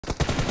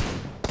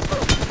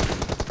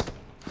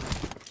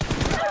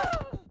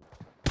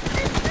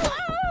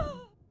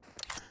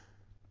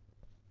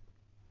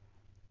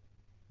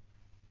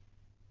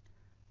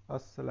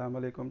अस्सलाम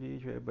वालेकुम जी,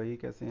 शुएब भाई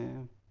कैसे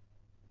हैं?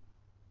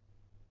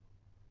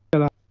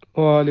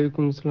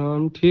 वालेकुम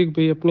सलाम। ठीक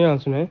भाई, अपने यहाँ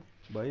सुनाए।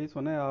 भाई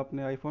सुना है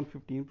आपने आईफोन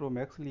 15 प्रो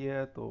मैक्स लिया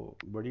है तो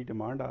बड़ी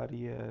डिमांड आ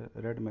रही है।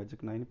 रेड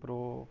मैजिक 9 प्रो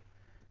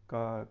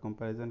का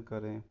कंपैरिजन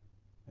करें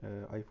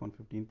आईफोन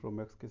 15 प्रो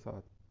मैक्स के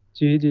साथ।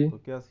 जी जी। तो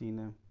क्या सीन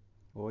है,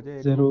 हो जाए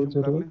एक लुम ज़रूर शुम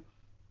कर ज़रूर। लें?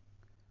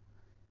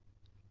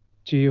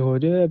 जी हो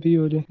जाए, अभी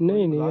हो जाए, कोई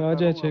नहीं नहीं, नहीं, लॉक आ कर रहा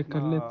जाए, हूँ। चेक अपना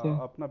कर लेते हैं।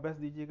 अपना बेस्ट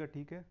दीजिएगा,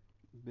 ठीक है?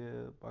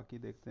 बाकी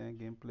देखते हैं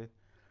गेम प्ले।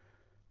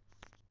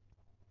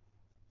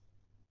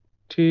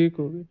 ठीक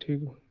हो गया,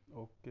 ठीक हो।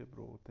 Okay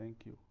bro,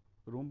 thank you.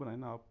 Room बनाए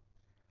ना आप?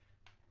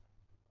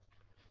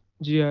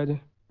 जी आ जाए।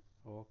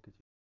 Okay ji.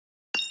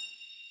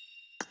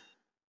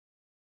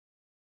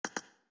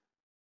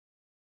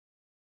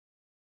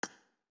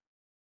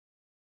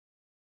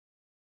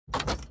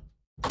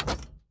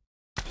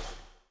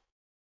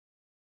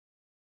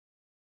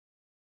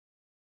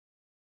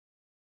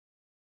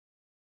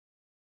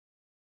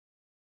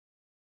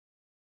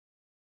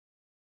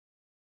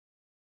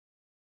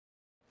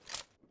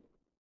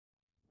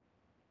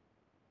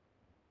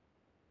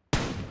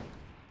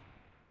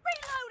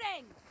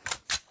 Reloading!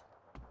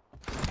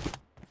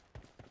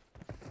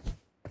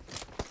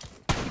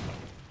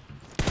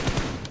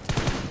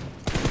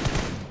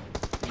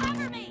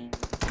 Cover me!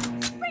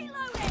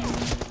 Reloading!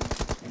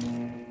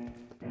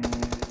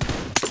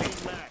 Team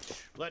match.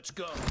 Let's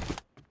go.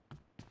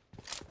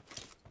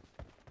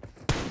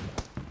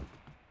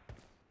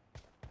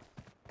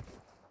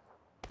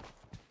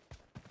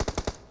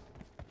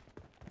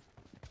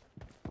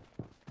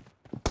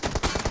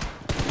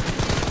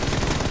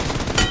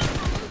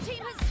 Blue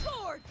team has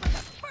scored for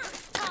the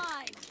first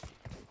time!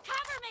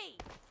 Cover me!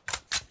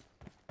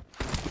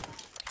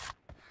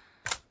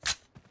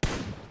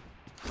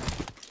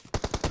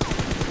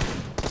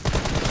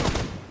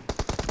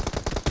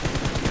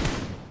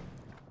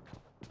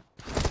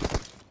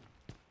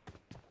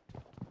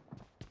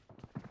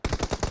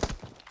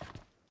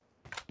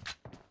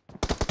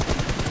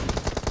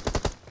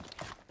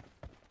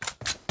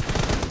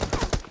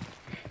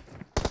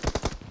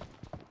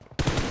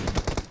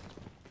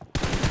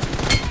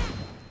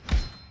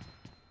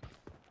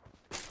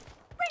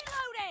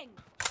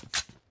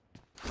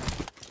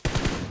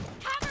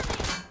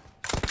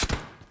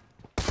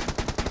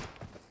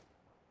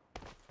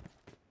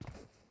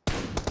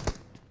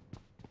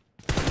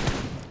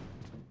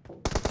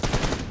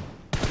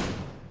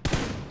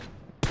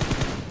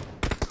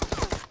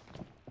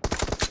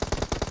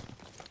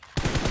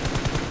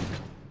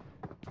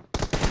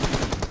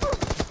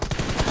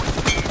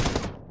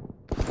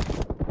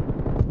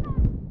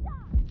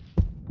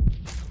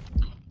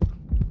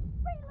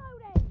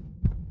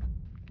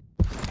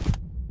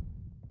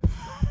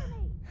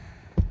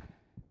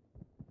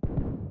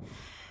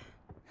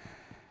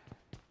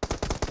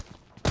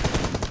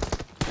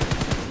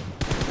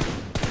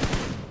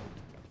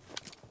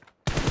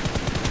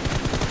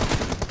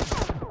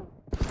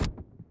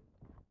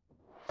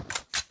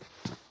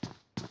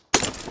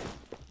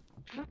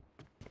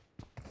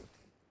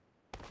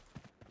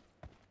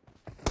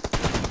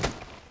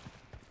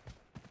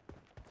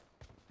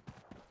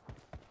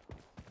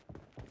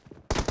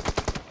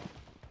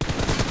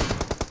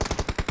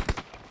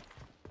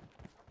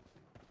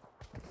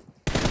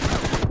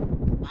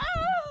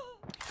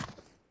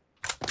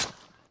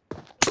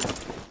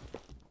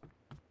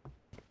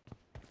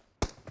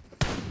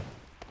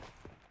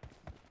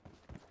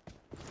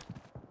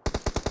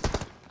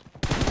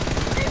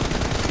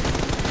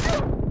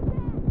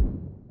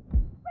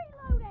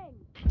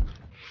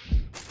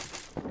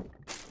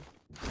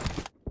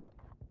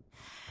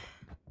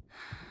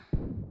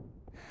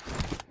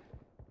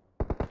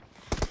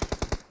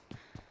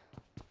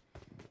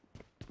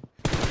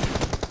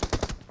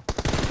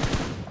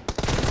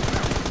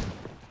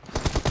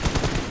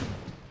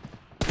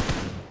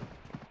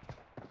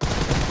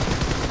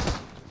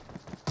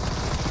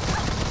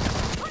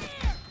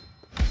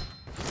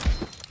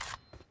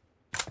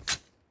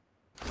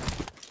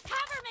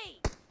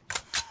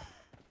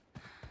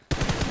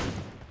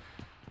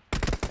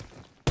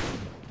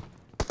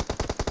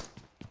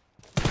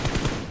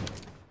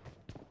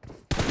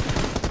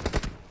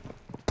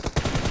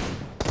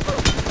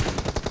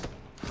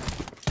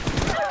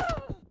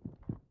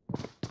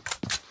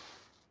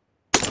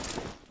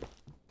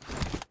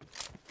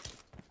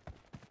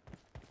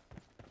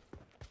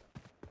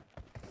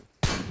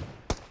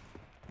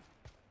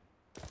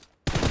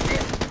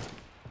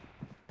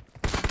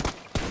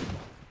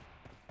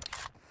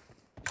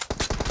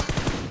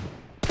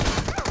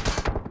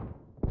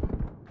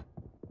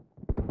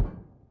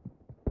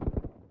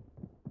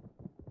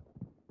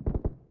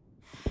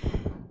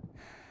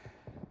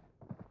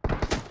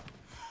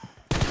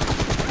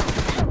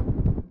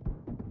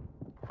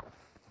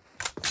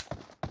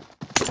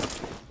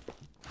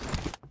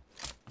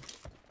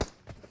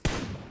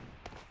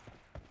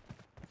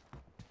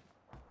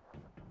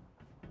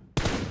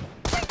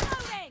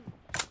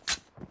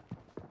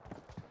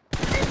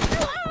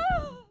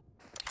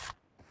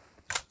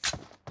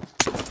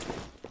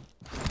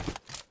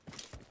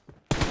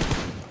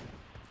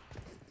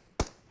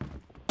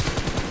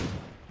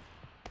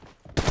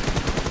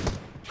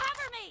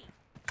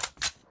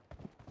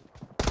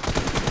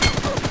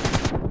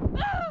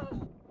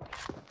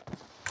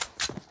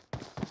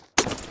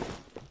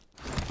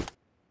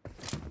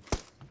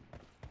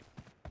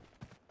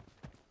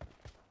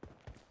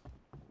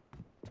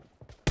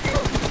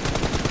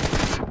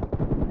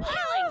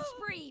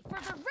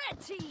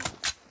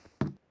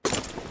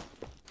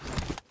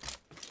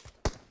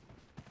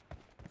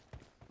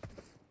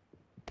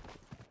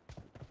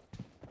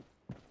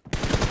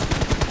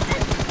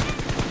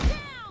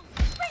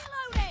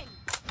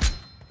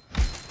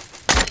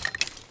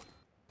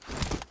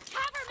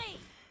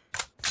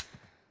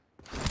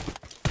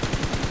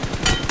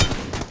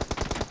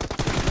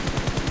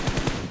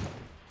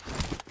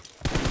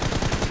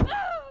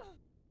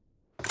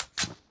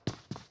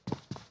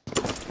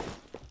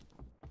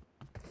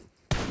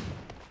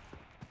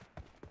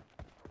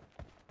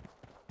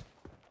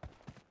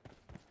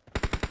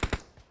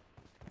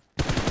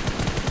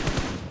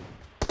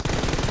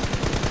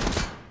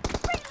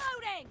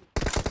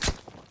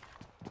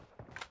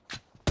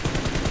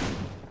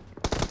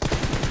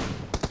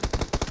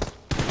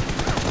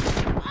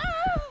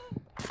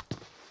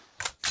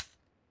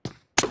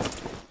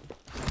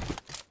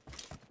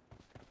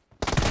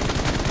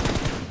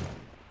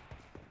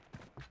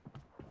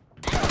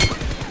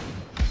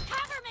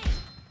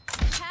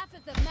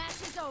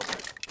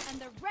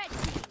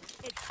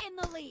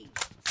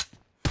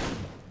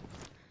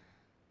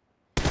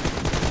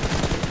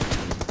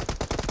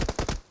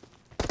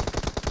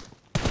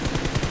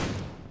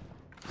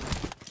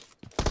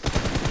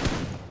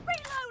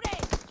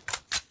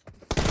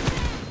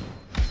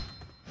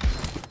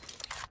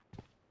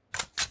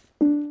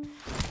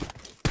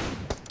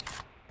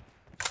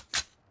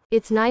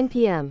 It's 9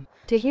 p.m.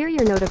 To hear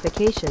your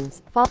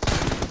notifications, follow.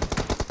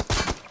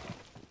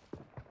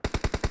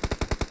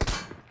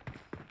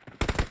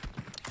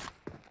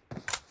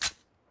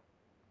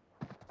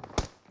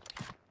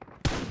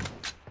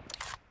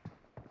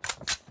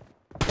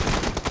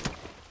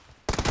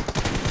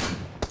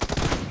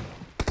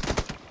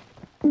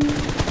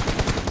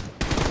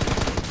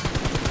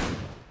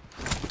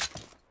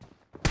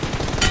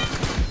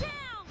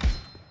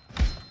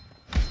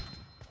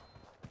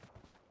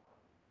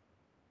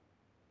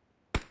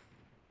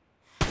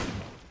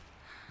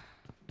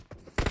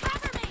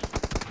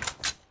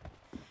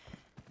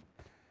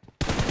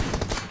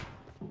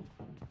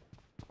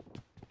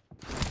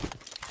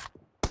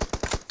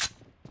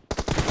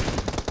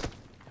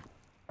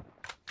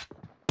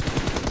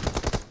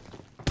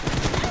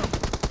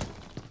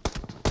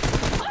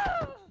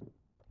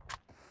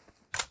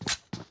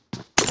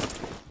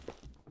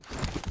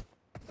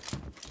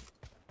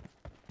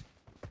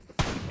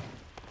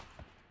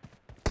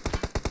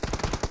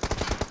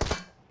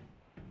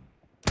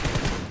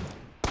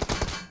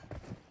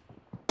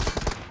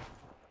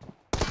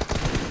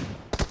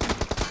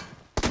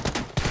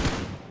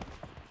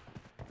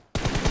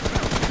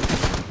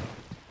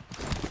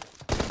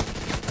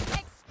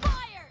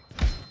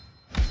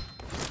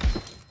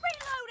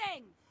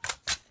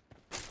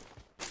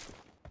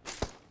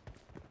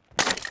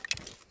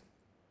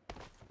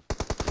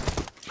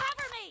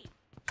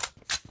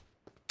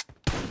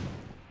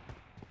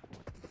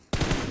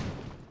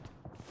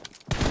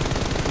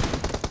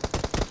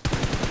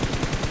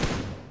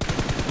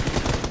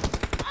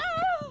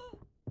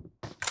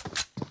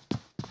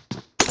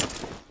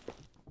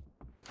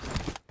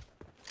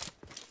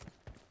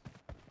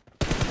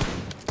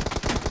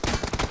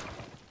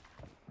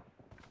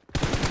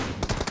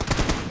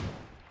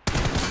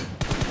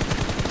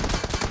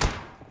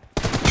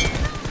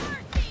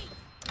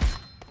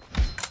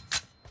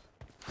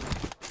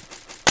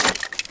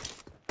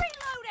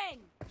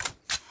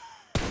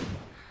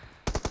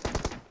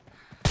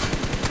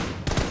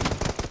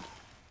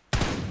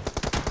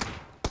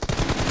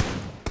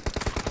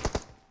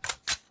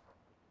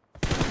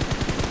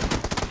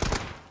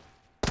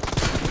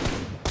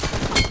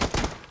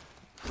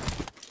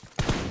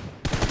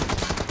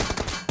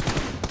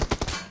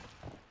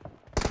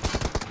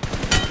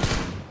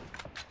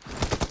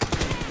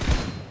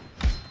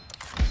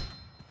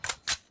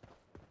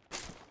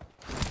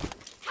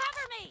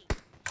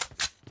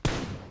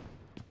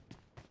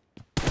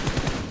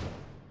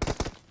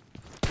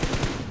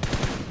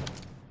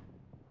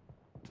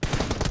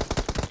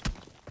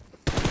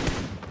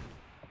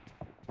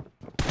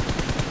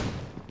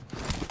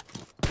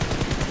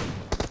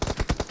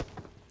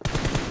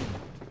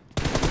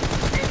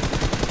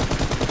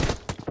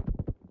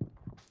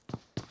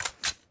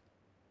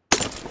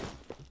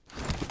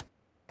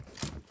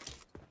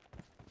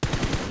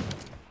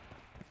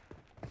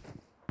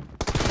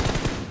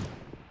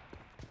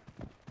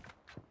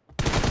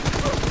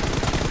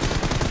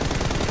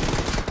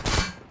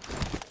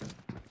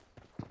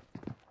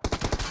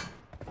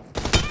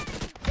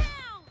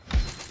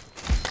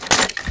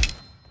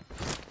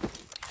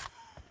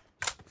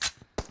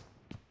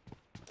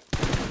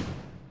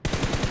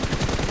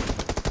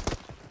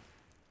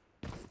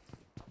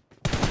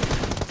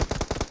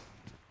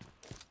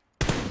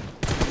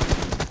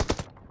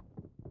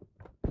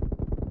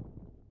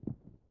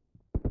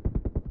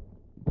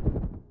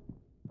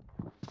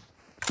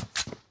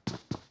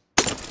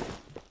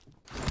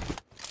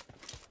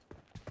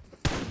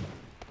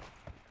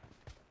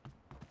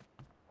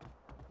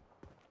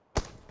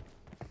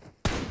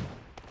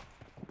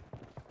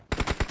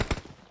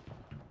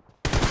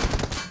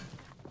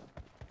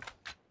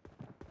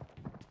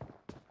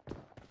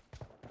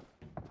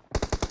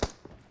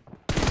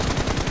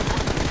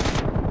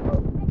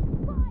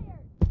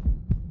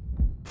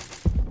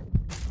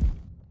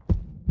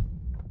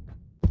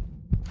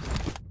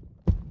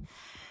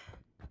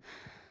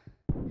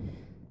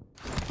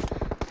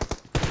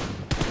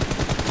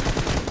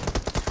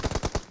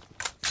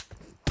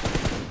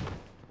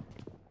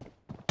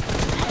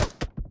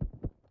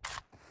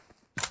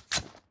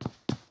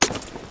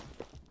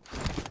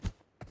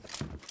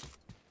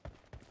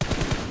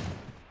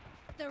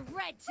 The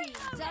red team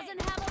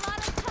doesn't have a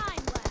lot of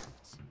time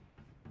left.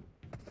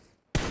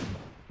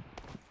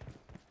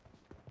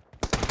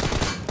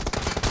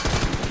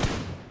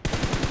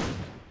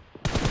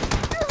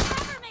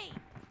 Cover me!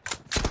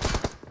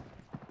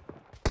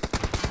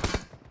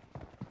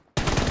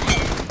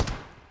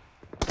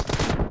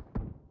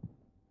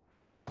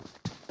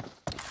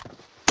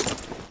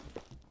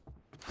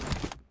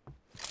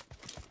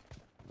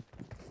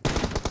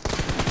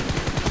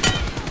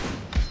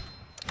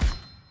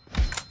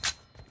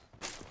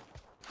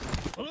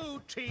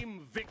 Blue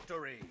team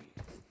victory.